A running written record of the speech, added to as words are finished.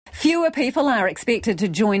Fewer people are expected to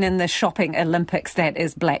join in the shopping Olympics that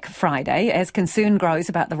is Black Friday as concern grows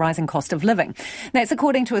about the rising cost of living. That's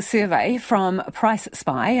according to a survey from Price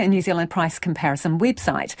Spy, a New Zealand price comparison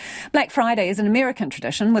website. Black Friday is an American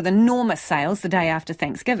tradition with enormous sales the day after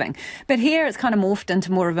Thanksgiving. But here it's kind of morphed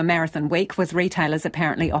into more of a marathon week with retailers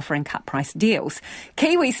apparently offering cut price deals.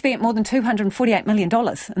 Kiwi spent more than $248 million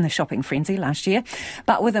in the shopping frenzy last year.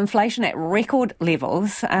 But with inflation at record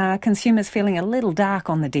levels, consumers feeling a little dark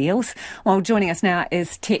on the deals. Well, joining us now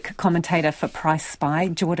is tech commentator for Price Spy,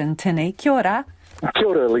 Jordan Tinney. Kia ora. Kia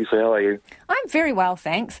ora, Lisa. How are you? I'm very well,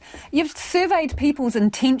 thanks. You've surveyed people's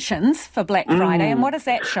intentions for Black Friday, and what does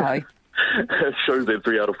that show? It shows that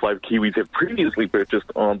 3 out of 5 Kiwis have previously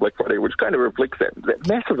purchased on Black Friday, which kind of reflects that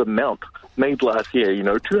massive amount made last year. You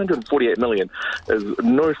know, $248 million is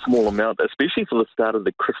no small amount, especially for the start of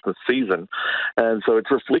the Christmas season. And so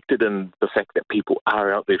it's reflected in the fact that people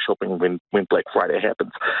are out there shopping when Black Friday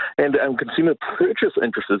happens. And consumer purchase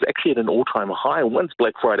interest is actually at an all-time high once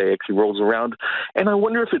Black Friday actually rolls around. And I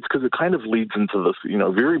wonder if it's because it kind of leads into this,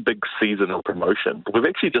 very big seasonal promotion. We've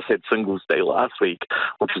actually just had Singles Day last week,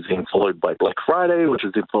 which is then followed by Black Friday, which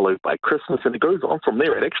is then followed by Christmas, and it goes on from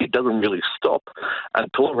there. It actually doesn't really stop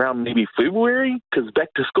until around maybe February, because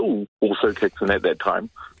back to school also kicks in at that time.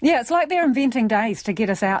 Yeah, it's like they're inventing days to get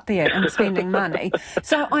us out there and spending money.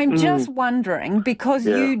 So I'm just wondering, because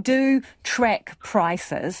you do track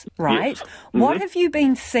prices, right? Yes. What have you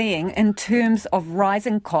been seeing in terms of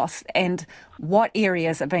rising costs and what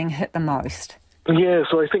areas are being hit the most? Yeah,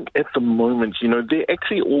 so I think at the moment, they're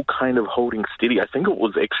actually all kind of holding steady. I think it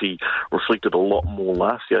was actually reflected a lot more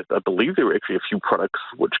last year. I believe there were actually a few products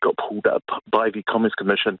which got pulled up by the Commerce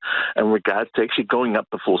Commission in regards to actually going up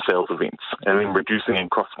before sales events and then reducing in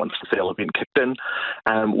cost once the sale event kicked in,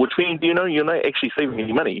 which means, you're not actually saving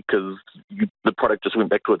any money because the product just went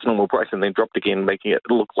back to its normal price and then dropped again, making it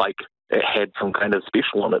look like it had some kind of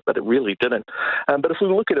special on it, but it really didn't. But if we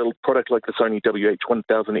look at a product like the Sony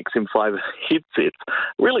WH-1000XM5 headsets,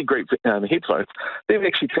 really great headphones, they've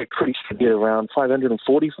actually tracked pretty steady at around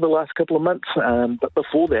 540 for the last couple of months. But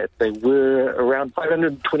before that, they were around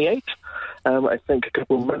 528, I think, a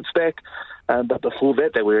couple of months back. But before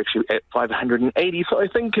that, they were actually at 580. So I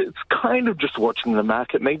think it's kind of just watching the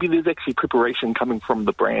market. Maybe there's actually preparation coming from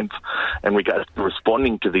the brands in regards to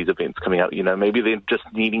responding to these events coming out. Maybe they're just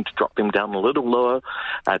needing to drop them down a little lower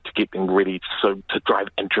to get them ready to drive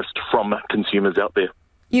interest from consumers out there.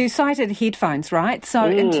 You cited headphones, right? So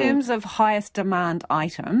in terms of highest demand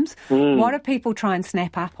items, what do people try and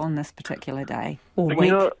snap up on this particular day or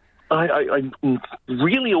week? I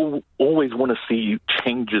really always want to see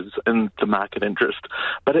changes in the market interest,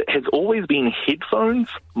 but it has always been headphones,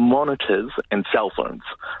 monitors, and cell phones.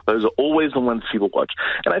 Those are always the ones people watch.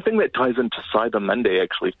 And I think that ties into Cyber Monday,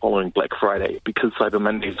 actually, following Black Friday, because Cyber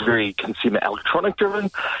Monday is very consumer electronic driven.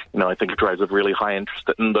 I think it drives a really high interest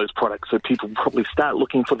in those products, so people probably start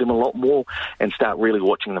looking for them a lot more and start really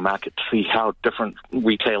watching the market to see how different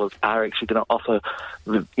retailers are actually going to offer,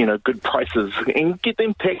 good prices and get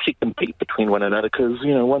them to actually compete between one another, because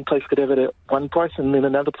one place could have it at one price and then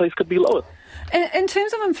another place could be lower. In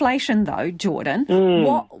terms of inflation, though, Jordan,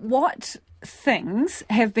 what things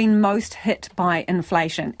have been most hit by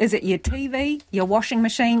inflation? Is it your TV, your washing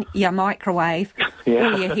machine, your microwave, or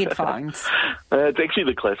your headphones? It's actually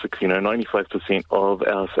the classics. 95% of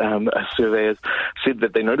our surveyors said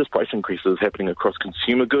that they noticed price increases happening across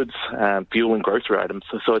consumer goods, fuel and grocery items.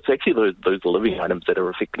 So it's actually those living items that are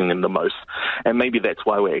affecting them the most. And maybe that's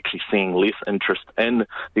why we're actually seeing less interest in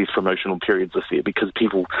these promotional periods this year, because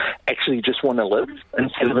people actually just want to live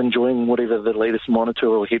instead of enjoying whatever the latest monitor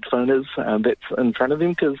or headphone is that's in front of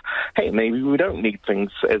them, because, hey, maybe we don't need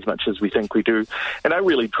things as much as we think we do. And I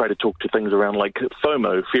really try to talk to things around like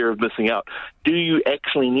FOMO, fear of missing out. Do you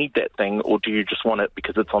actually need that thing, or do you just want it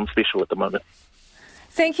because it's on special at the moment?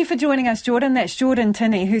 Thank you for joining us, Jordan. That's Jordan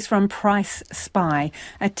Tinney, who's from Price Spy,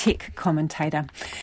 a tech commentator.